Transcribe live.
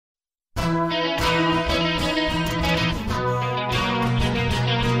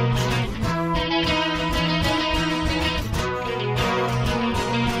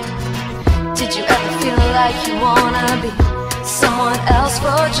be someone else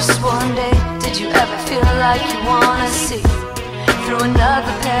for just one day? Did you ever feel like you wanna see through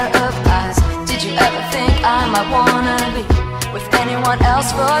another pair of eyes? Did you ever think I might wanna be with anyone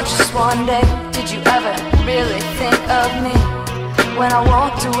else for just one day? Did you ever really think of me when I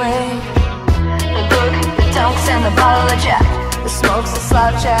walked away? The book, the dunks and the bottle of Jack, the smokes, the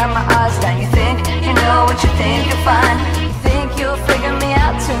slouch hair, my eyes down. You think you know what you think you'll find. You think you'll figure me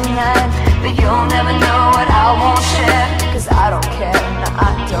out tonight, but you'll never know what I won't share. Cause I don't care, no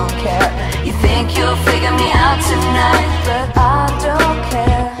I don't care. You think you'll figure me out tonight, but I don't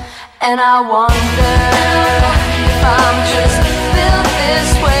care. And I wonder if I'm just built this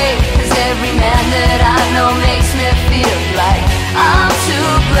way, cause every man that I know makes me feel like I'm to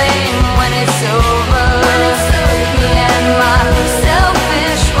blame when it's over. Me and my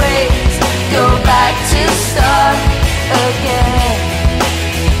selfish ways go back to start again.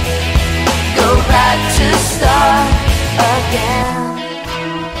 Go back to start again.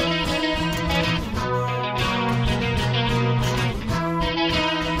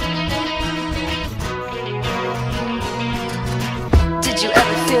 Did you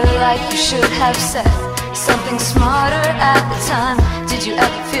ever feel like you should have said something smarter at the time? Did you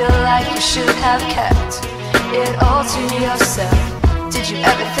ever feel like you should have kept it all to yourself? Did you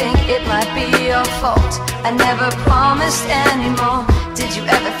ever think it might be your fault? I never promised anymore. Did you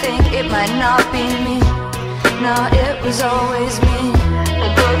ever think it might not be me? No, it was always me. The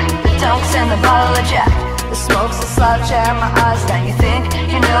book, the dunks and the bottle of Jack, the smokes, the slouch hair, my eyes down. You think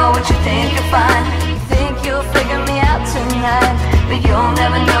you know what you think you'll find. You think you'll figure me out tonight, but you'll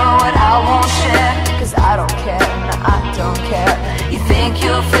never know what I won't share. Cause I don't care, no I don't care. You think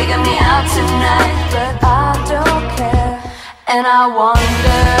you'll figure me out tonight, but I don't care. And I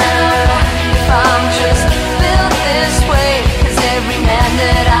wonder